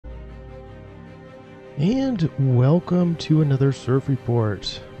And welcome to another CIRF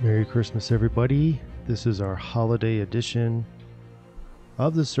report. Merry Christmas, everybody. This is our holiday edition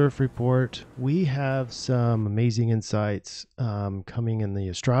of the CIRF report. We have some amazing insights coming in the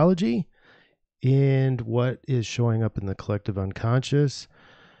astrology and what is showing up in the collective unconscious,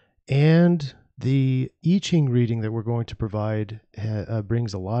 and the I-Ching reading that we're going to provide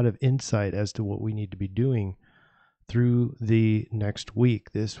brings a lot of insight as to what we need to be doing through the next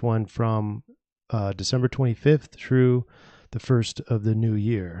week. This one from December 25th through the 1st of the new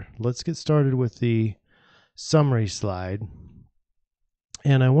year. Let's get started with the summary slide.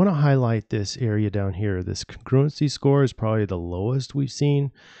 And I want to highlight this area down here. This congruency score is probably the lowest we've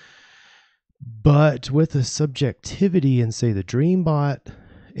seen. But with the subjectivity in, say, the dream bot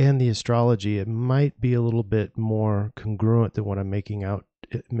and the astrology, it might be a little bit more congruent than what I'm making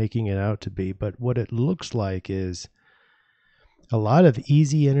it out to be. But what it looks like is a lot of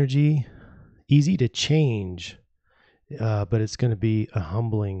easy energy, easy to change, but it's going to be a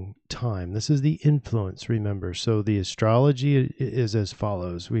humbling time. This is the influence, remember. So the astrology is as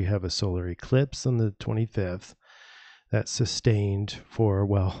follows. We have a solar eclipse on the 25th that's sustained for,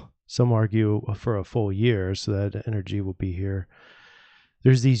 well, some argue for a full year, so that energy will be here.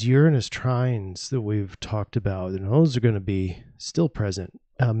 There's these Uranus trines that we've talked about, and those are going to be still present.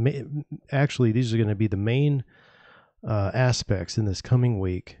 Actually, these are going to be the main aspects in this coming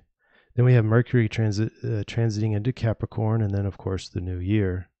week. Then we have Mercury transiting into Capricorn, and then, of course, the new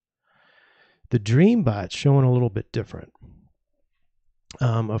year. The dream bot's showing a little bit different.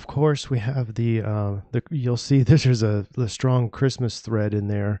 Of course, we have you'll see there's a strong Christmas thread in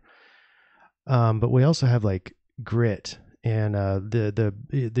there, but we also have like grit, and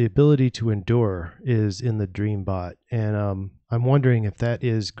the ability to endure is in the dream bot, and I'm wondering if that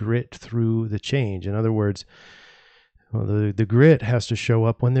is grit through the change. In other words, well, the grit has to show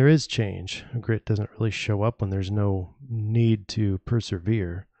up when there is change. Grit doesn't really show up when there's no need to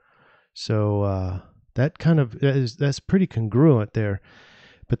persevere. So that's pretty congruent there.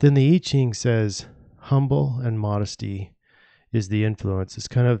 But then the I-Ching says humble and modesty is the influence. It's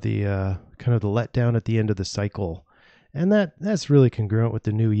kind of the letdown at the end of the cycle, and that's really congruent with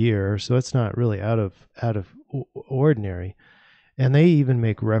the new year. So it's not really out of ordinary. And they even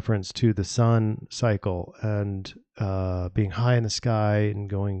make reference to the sun cycle and being high in the sky and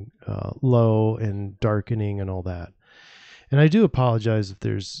going low and darkening and all that. And I do apologize if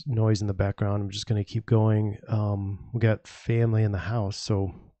there's noise in the background. I'm just going to keep going. We got family in the house,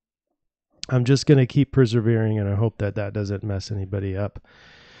 so I'm just going to keep persevering, and I hope that doesn't mess anybody up.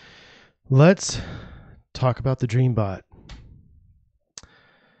 Let's talk about the dream bot.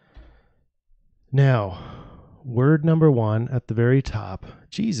 Now, word number one at the very top,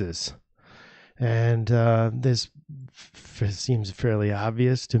 Jesus. And this seems fairly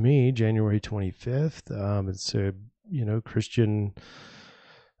obvious to me. January 25th. It's a Christian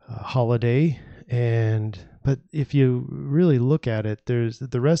holiday, but if you really look at it, there's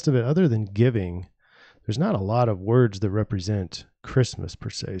the rest of it. Other than giving, there's not a lot of words that represent Christmas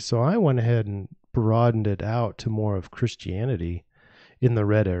per se. So I went ahead and broadened it out to more of Christianity in the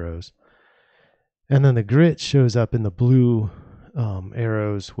red arrows. And then the grit shows up in the blue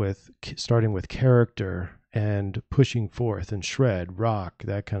arrows, starting with character and pushing forth and shred, rock,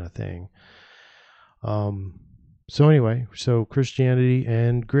 that kind of thing. So anyway, so Christianity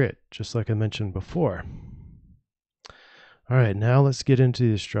and grit, just like I mentioned before. All right, now let's get into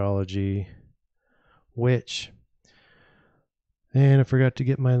the astrology, and I forgot to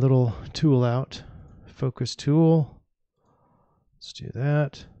get my little tool out, focus tool. Let's do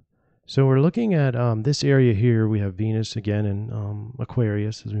that. So we're looking at this area here. We have Venus again in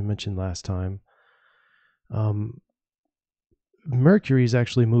Aquarius, as we mentioned last time. Mercury is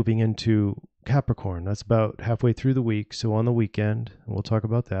actually moving into Capricorn. That's about halfway through the week, so on the weekend, and we'll talk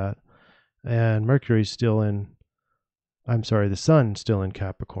about that. And the Sun's still in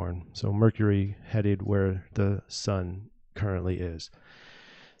Capricorn. So Mercury headed where the Sun currently is.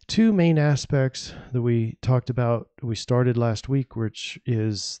 Two main aspects that we talked about, we started last week, which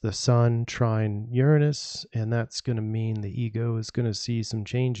is the Sun trine Uranus, and that's going to mean the ego is going to see some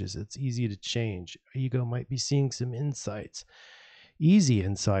changes. It's easy to change. Ego might be seeing some insights, easy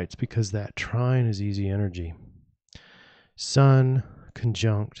insights, because that trine is easy energy. Sun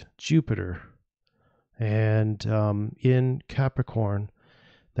conjunct Jupiter, and in Capricorn,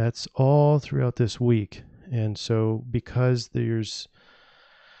 that's all throughout this week. And so because there's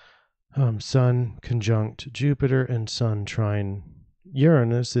Sun conjunct Jupiter and Sun trine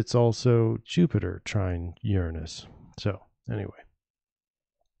Uranus, it's also Jupiter trine Uranus. So anyway,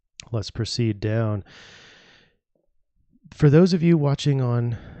 let's proceed down. For those of you watching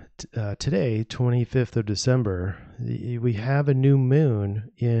on today, 25th of December, we have a new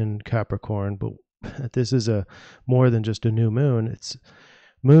moon in Capricorn, but this is a more than just a new moon. It's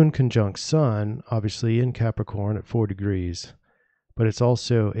moon conjunct sun, obviously in Capricorn at 4 degrees, but it's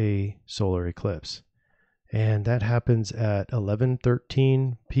also a solar eclipse. And that happens at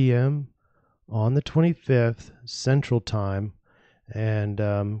 11:13 p.m. on the 25th Central Time. And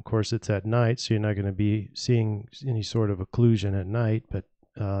of course, it's at night, so you're not going to be seeing any sort of occlusion at night, but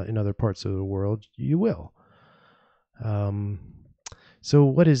in other parts of the world, you will. So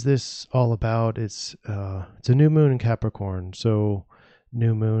what is this all about? It's a new moon in Capricorn. So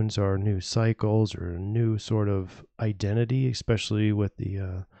new moons are new cycles or a new sort of identity, especially with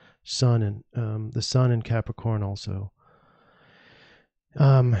the sun and the sun in Capricorn also.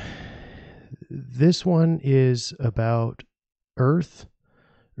 This one is about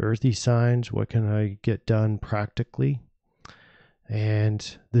earthy signs. What can I get done practically?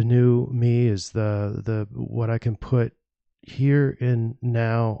 And the new me is the what I can put here and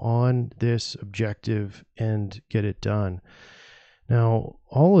now on this objective and get it done. Now,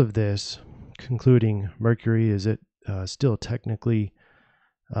 all of this, concluding Mercury, is it still technically,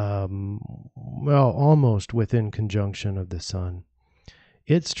 almost within conjunction of the sun.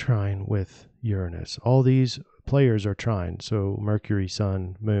 It's trine with Uranus. All these players are trine. So Mercury,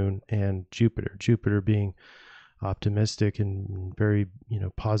 Sun, Moon, and Jupiter. Jupiter being optimistic and very,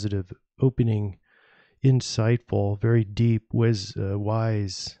 positive, opening, insightful, very deep,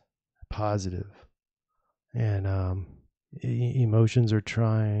 wise, positive. And emotions are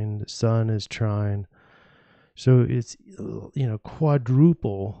trine. The sun is trine. So it's,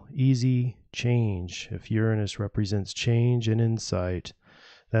 quadruple easy change. If Uranus represents change and insight,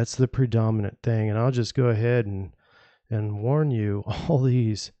 that's the predominant thing. And I'll just go ahead and warn you, all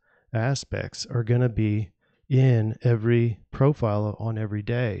these aspects are going to be in every profile on every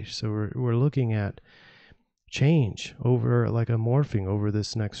day. So we're looking at change over, like a morphing over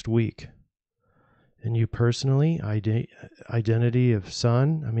this next week. And you personally, identity of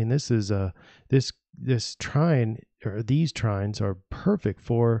sun. I mean, this is this trine, or these trines are perfect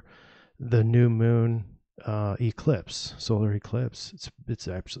for the new moon eclipse, solar eclipse. It's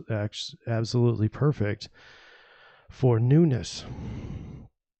absolutely perfect for newness.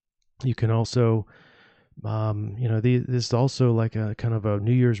 You can also, this is also like a kind of a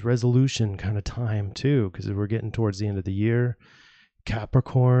New Year's resolution kind of time too, because we're getting towards the end of the year.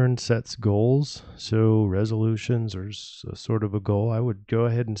 Capricorn sets goals, so resolutions are sort of a goal. I would go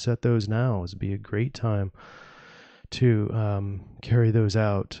ahead and set those now. It'd be a great time to carry those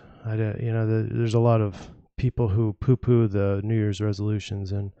out. There's a lot of people who poo-poo the New Year's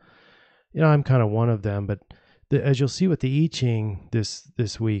resolutions, and I'm kind of one of them. But as you'll see with the I-Ching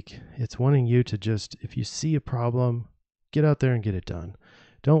this week, it's wanting you to just, if you see a problem, get out there and get it done.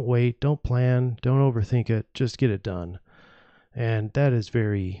 Don't wait, don't plan, don't overthink it, just get it done. And that is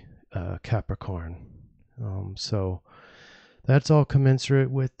very Capricorn. So that's all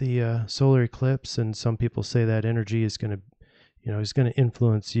commensurate with the solar eclipse. And some people say that energy is going to, is going to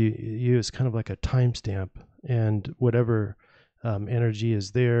influence you. It's kind of like a timestamp. And whatever energy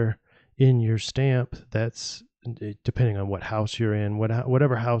is there in your stamp, that's depending on what house you're in,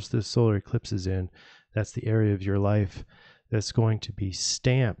 whatever house this solar eclipse is in, that's the area of your life that's going to be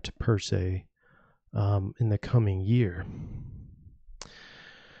stamped per se in the coming year.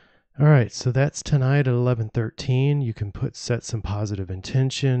 All right, so that's tonight at 11:13. You can set some positive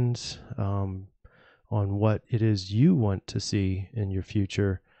intentions on what it is you want to see in your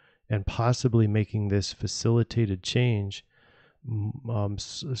future, and possibly making this facilitated change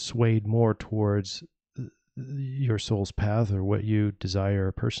swayed more towards your soul's path or what you desire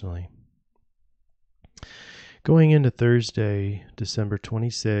personally. Going into Thursday, December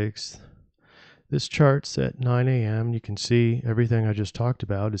 26th, this chart's at 9 a.m. You can see everything I just talked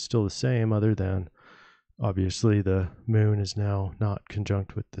about is still the same, other than obviously the moon is now not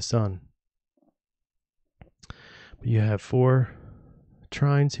conjunct with the sun. But you have 4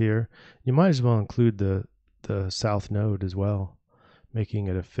 trines here. You might as well include the south node as well, making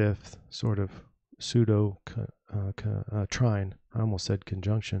it a 5th sort of pseudo trine. I almost said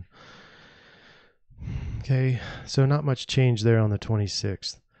conjunction. Okay, so not much change there on the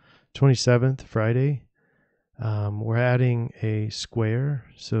 26th. 27th, Friday, we're adding a square,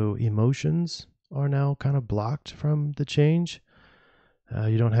 so emotions are now kind of blocked from the change.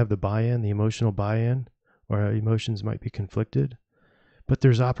 You don't have the buy-in, the emotional buy-in, or emotions might be conflicted, but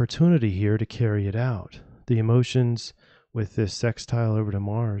there's opportunity here to carry it out. The emotions with this sextile over to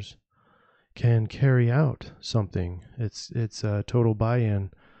Mars can carry out something. It's a total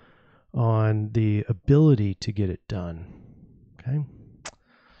buy-in on the ability to get it done. Okay.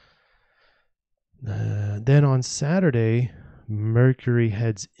 Then on Saturday, Mercury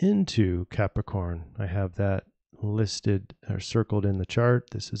heads into Capricorn. I have that listed or circled in the chart.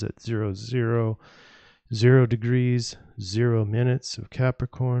 This is at 0 degrees, 0 minutes of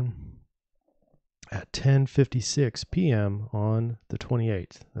Capricorn at 10:56 p.m. on the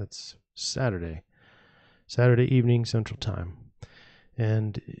 28th. That's Saturday evening Central Time.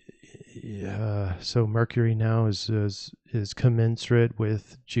 And so Mercury now is commensurate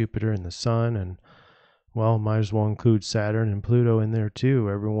with Jupiter and the Sun, and well, might as well include Saturn and Pluto in there too.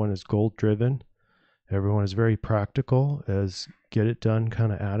 Everyone is goal driven. Everyone is very practical, as get it done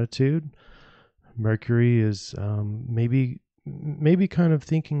kind of attitude. Mercury is maybe kind of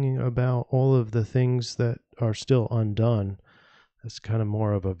thinking about all of the things that are still undone. That's kind of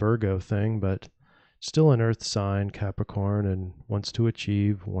more of a Virgo thing, but still an earth sign, Capricorn, and wants to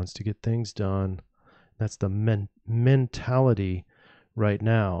achieve, wants to get things done. That's the mentality right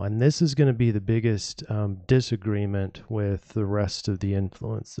now. And this is going to be the biggest disagreement with the rest of the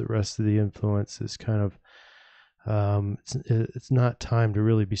influence. The rest of the influence is kind of, it's not time to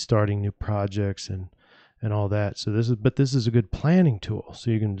really be starting new projects and all that. So this is a good planning tool.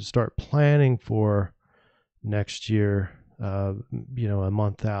 So you can start planning for next year, a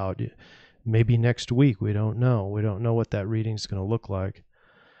month out, maybe next week. We don't know. We don't know what that reading is going to look like,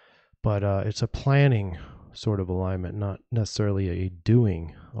 but it's a planning sort of alignment, not necessarily a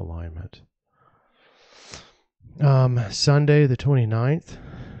doing alignment. Sunday, the 29th,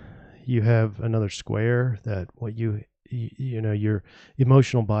 you have another square that what your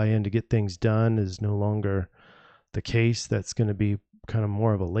emotional buy-in to get things done is no longer the case. That's going to be kind of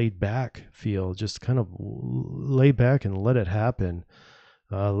more of a laid back feel, just kind of lay back and let it happen.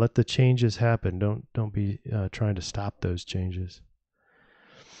 Let the changes happen. Don't be trying to stop those changes.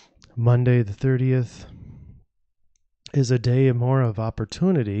 Monday, the 30th, is a day more of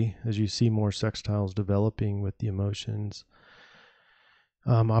opportunity as you see more sextiles developing with the emotions.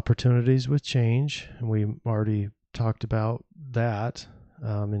 Opportunities with change, and we already talked about that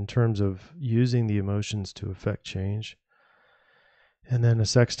in terms of using the emotions to affect change. And then a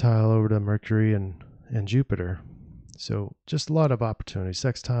sextile over to Mercury and Jupiter. So just a lot of opportunity.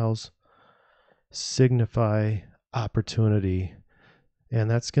 Sextiles signify opportunity, and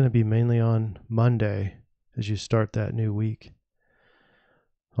that's going to be mainly on Monday as you start that new week.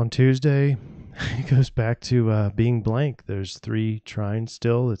 On Tuesday, it goes back to being blank. There's 3 trines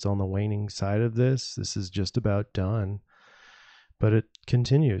still. It's on the waning side of this. This is just about done, but it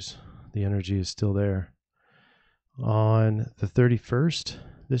continues. The energy is still there. On the 31st,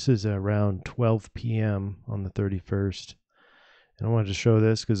 this is around 12 p.m. on the 31st. And I wanted to show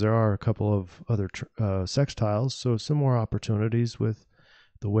this because there are a couple of other sextiles, so some more opportunities with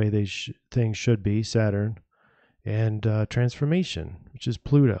the way things should be, Saturn, and transformation, which is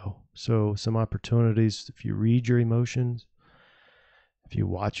Pluto. So some opportunities. If you read your emotions, if you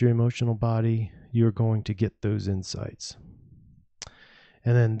watch your emotional body, you're going to get those insights.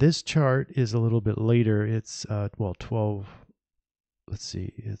 And then this chart is a little bit later. It's 12. Let's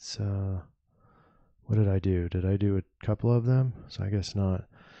see. It's what did I do? Did I do a couple of them? So I guess not.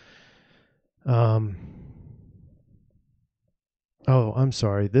 Oh, I'm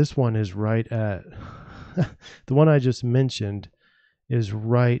sorry. This one is right at the one I just mentioned is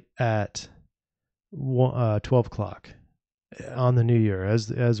right at 12 o'clock on the new year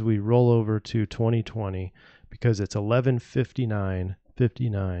as we roll over to 2020, because it's 11:59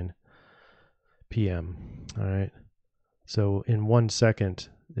 p.m. All right. So in 1 second,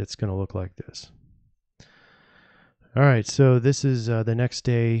 it's going to look like this. All right. So this is the next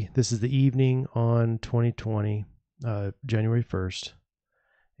day. This is the evening on 2020, January 1st.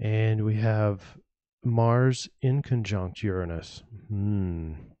 And we have Mars in conjunct Uranus.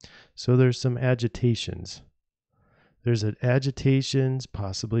 So there's some agitations. There's agitations,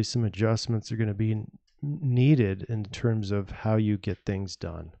 possibly some adjustments are going to be needed in terms of how you get things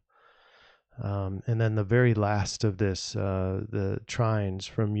done. And then the very last of this, the trines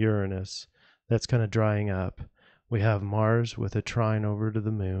from Uranus, that's kind of drying up. We have Mars with a trine over to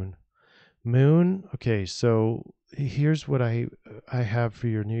the moon. Okay, so here's what I have for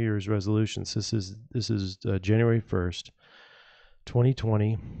your New Year's resolutions. This is January 1st,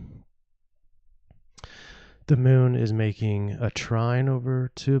 2020. The moon is making a trine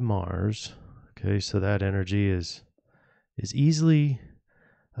over to Mars. Okay, so that energy is easily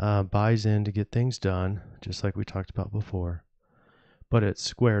buys in to get things done, just like we talked about before. But it's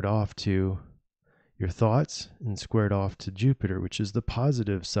squared off to your thoughts and squared off to Jupiter, which is the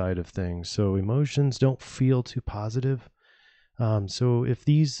positive side of things. So emotions don't feel too positive. So if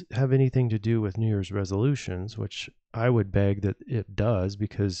these have anything to do with New Year's resolutions, which I would beg that it does,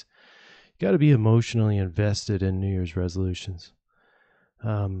 because got to be emotionally invested in New Year's resolutions.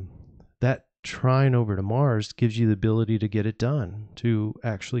 That trine over to Mars gives you the ability to get it done, to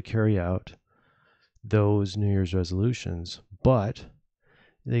actually carry out those New Year's resolutions, but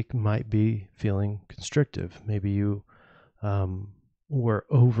they might be feeling constrictive. Maybe you were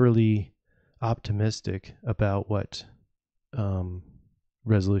overly optimistic about what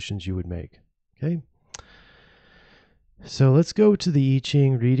resolutions you would make. Okay. So let's go to the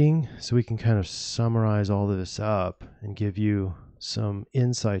I-Ching reading so we can kind of summarize all of this up and give you some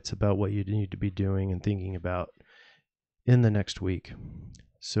insights about what you need to be doing and thinking about in the next week.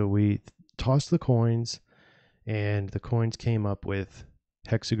 So we tossed the coins, and the coins came up with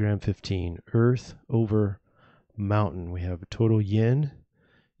hexagram 15, Earth over Mountain. We have a total yin.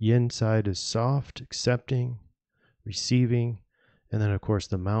 Yin side is soft, accepting, receiving, and then of course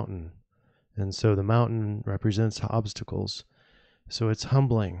the mountain. And so the mountain represents obstacles. So it's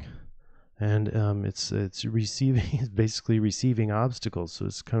humbling, and it's receiving, it's basically receiving obstacles. So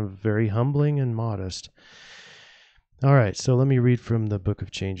it's kind of very humbling and modest. All right, so let me read from the Book of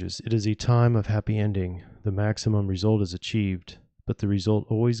Changes. It is a time of happy ending. The maximum result is achieved, but the result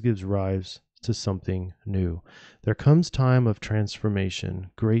always gives rise to something new. There comes time of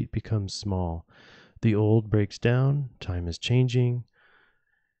transformation. Great becomes small. The old breaks down. Time is changing,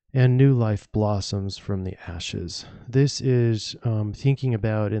 and new life blossoms from the ashes. This is thinking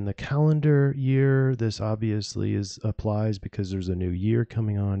about in the calendar year. This obviously applies because there's a new year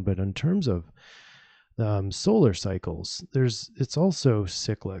coming on. But in terms of solar cycles, it's also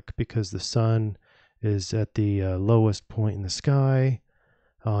cyclic because the sun is at the lowest point in the sky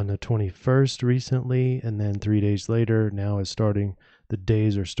on the 21st recently, and then 3 days later, now the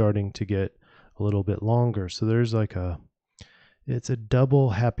days are starting to get a little bit longer. So there's it's a double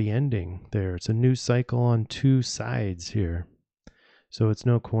happy ending there. It's a new cycle on two sides here. So it's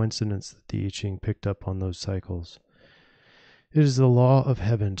no coincidence that the I-Ching picked up on those cycles. It is the law of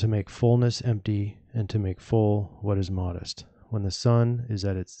heaven to make fullness empty and to make full what is modest. When the sun is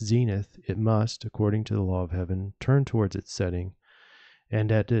at its zenith, it must, according to the law of heaven, turn towards its setting,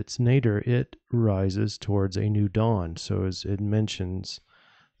 and at its nadir it rises towards a new dawn. So as it mentions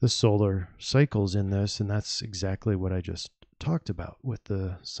the solar cycles in this, and that's exactly what I just talked about with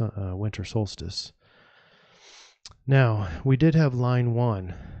the winter solstice. Now, we did have line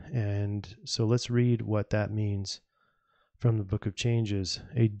 1, and so let's read what that means from the Book of Changes.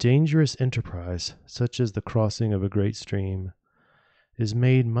 A dangerous enterprise, such as the crossing of a great stream, is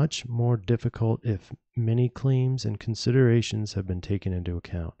made much more difficult if many claims and considerations have been taken into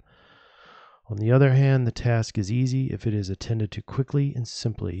account. On the other hand, the task is easy if it is attended to quickly and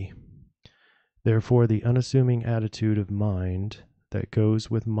simply. Therefore, the unassuming attitude of mind that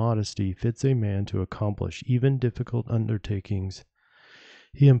goes with modesty fits a man to accomplish even difficult undertakings.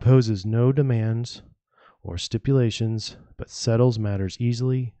 He imposes no demands or stipulations, but settles matters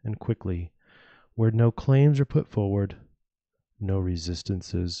easily and quickly. Where no claims are put forward, no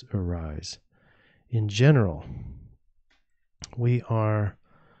resistances arise. In general, we are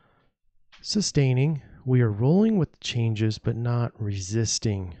sustaining, we are rolling with changes, but not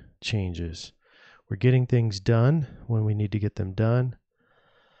resisting changes. We're getting things done when we need to get them done.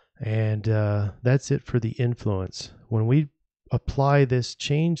 And that's it for the influence. When we apply this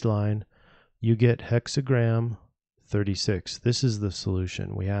change line, you get hexagram 36. This is the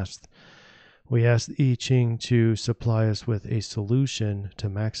solution. We asked I-Ching to supply us with a solution to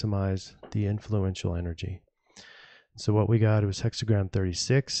maximize the influential energy. So what we got was hexagram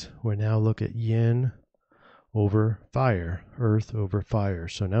 36. We now look at yin over fire, earth over fire.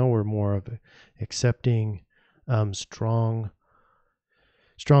 So now we're more of accepting strong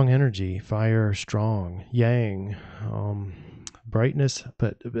energy, fire, strong, yang, brightness.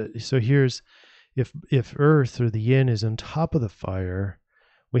 But so here's, if earth or the yin is on top of the fire,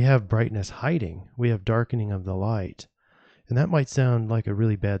 we have brightness hiding. We have darkening of the light. And that might sound like a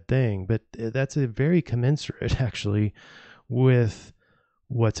really bad thing, but that's a very commensurate actually with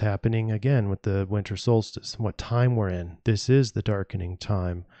what's happening again with the winter solstice, what time we're in. This is the darkening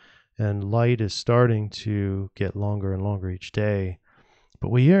time, and light is starting to get longer and longer each day. But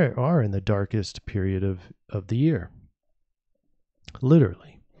we are in the darkest period of the year,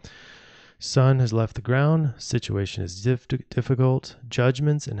 literally. Sun has left the ground. Situation is difficult.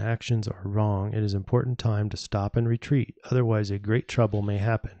 Judgments and actions are wrong. It is important time to stop and retreat. Otherwise, a great trouble may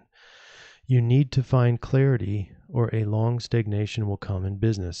happen. You need to find clarity, or a long stagnation will come in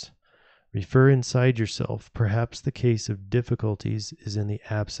business. Refer inside yourself. Perhaps the case of difficulties is in the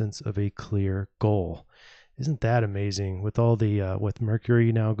absence of a clear goal. Isn't that amazing? With all the with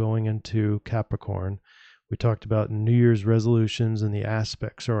Mercury now going into Capricorn, We talked about New Year's resolutions and the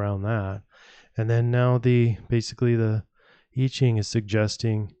aspects around that. And then now basically the I-Ching is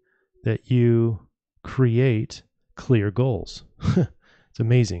suggesting that you create clear goals. It's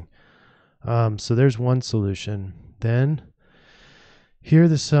amazing. So there's one solution. Then here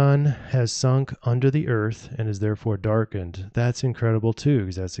the sun has sunk under the earth and is therefore darkened. That's incredible too,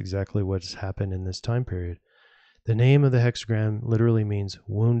 because that's exactly what's happened in this time period. The name of the hexagram literally means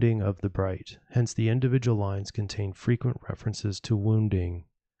wounding of the bright. Hence, the individual lines contain frequent references to wounding.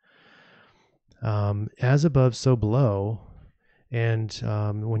 As above, so below. And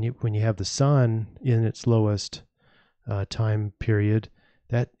when you have the sun in its lowest time period,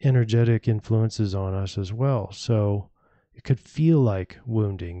 that energetic influences on us as well. So it could feel like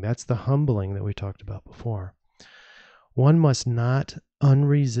wounding. That's the humbling that we talked about before. One must not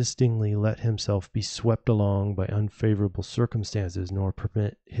unresistingly let himself be swept along by unfavorable circumstances, nor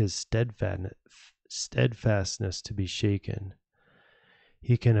permit his steadfastness to be shaken.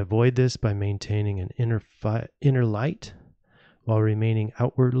 He can avoid this by maintaining an inner light, while remaining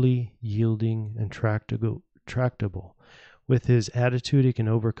outwardly yielding and tractable. With his attitude, he can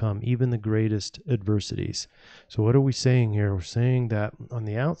overcome even the greatest adversities. So what are we saying here? We're saying that on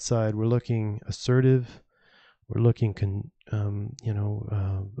the outside, we're looking assertive, we're looking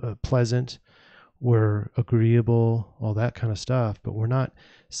pleasant, we're agreeable, all that kind of stuff, but we're not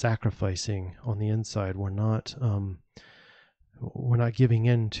sacrificing on the inside. We're not giving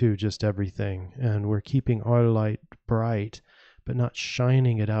in to just everything, and we're keeping our light bright, but not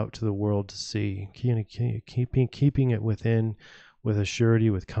shining it out to the world to see. Keeping it within, with a surety,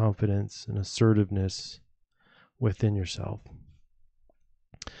 with confidence and assertiveness within yourself.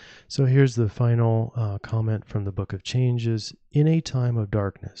 So here's the final comment from the Book of Changes. In a time of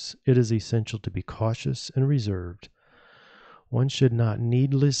darkness, it is essential to be cautious and reserved. One should not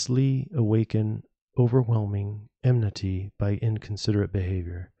needlessly awaken overwhelming enmity by inconsiderate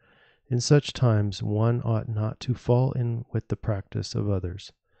behavior. In such times, one ought not to fall in with the practice of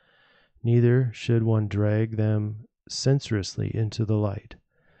others. Neither should one drag them censoriously into the light.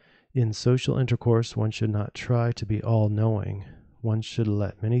 In social intercourse, one should not try to be all-knowing. One should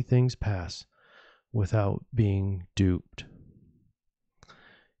let many things pass without being duped.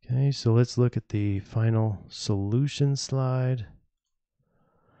 Okay, so let's look at the final solution slide.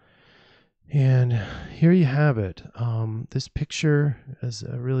 And here you have it. This picture is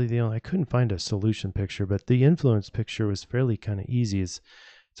really I couldn't find a solution picture, but the influence picture was fairly kind of easy. It's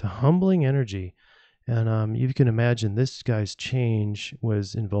a humbling energy. And you can imagine this guy's change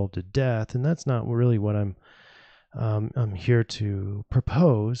was involved in death, and that's not really what I'm here to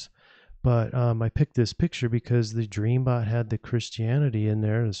propose. But I picked this picture because the Dreambot had the Christianity in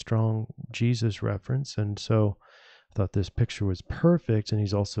there, a strong Jesus reference, and so I thought this picture was perfect, and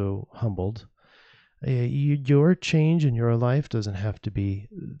he's also humbled. Your change in your life doesn't have to be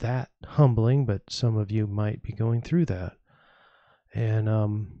that humbling, but some of you might be going through that.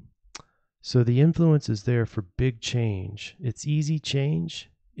 And so the influence is there for big change. It's easy change.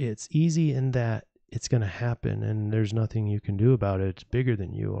 It's easy in that it's going to happen, and there's nothing you can do about it. It's bigger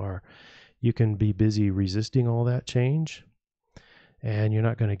than you are. You can be busy resisting all that change, and you're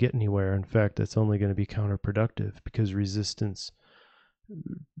not going to get anywhere. In fact, that's only going to be counterproductive, because resistance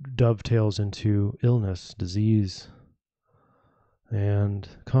dovetails into illness, disease, and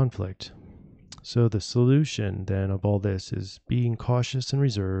conflict. So the solution then of all this is being cautious and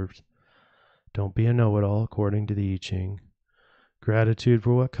reserved. Don't be a know-it-all, according to the I-Ching. Gratitude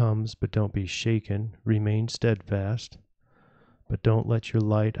for what comes, but don't be shaken. Remain steadfast, but don't let your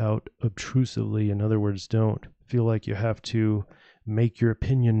light out obtrusively. In other words, don't feel like you have to make your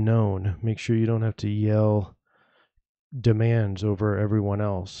opinion known. Make sure you don't have to yell demands over everyone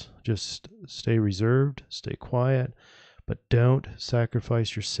else. Just stay reserved, stay quiet, but don't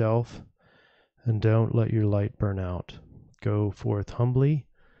sacrifice yourself, and don't let your light burn out. Go forth humbly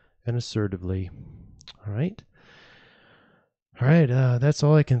and assertively. All right. That's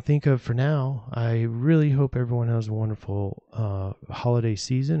all I can think of for now. I really hope everyone has a wonderful holiday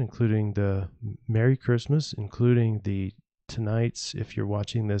season, including the Merry Christmas, including the tonight's, if you're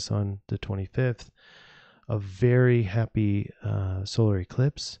watching this on the 25th, a very happy solar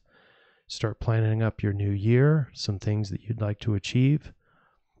eclipse. Start planning up your new year, some things that you'd like to achieve,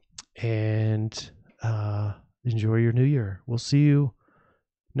 and enjoy your new year. We'll see you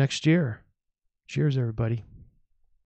next year. Cheers, everybody.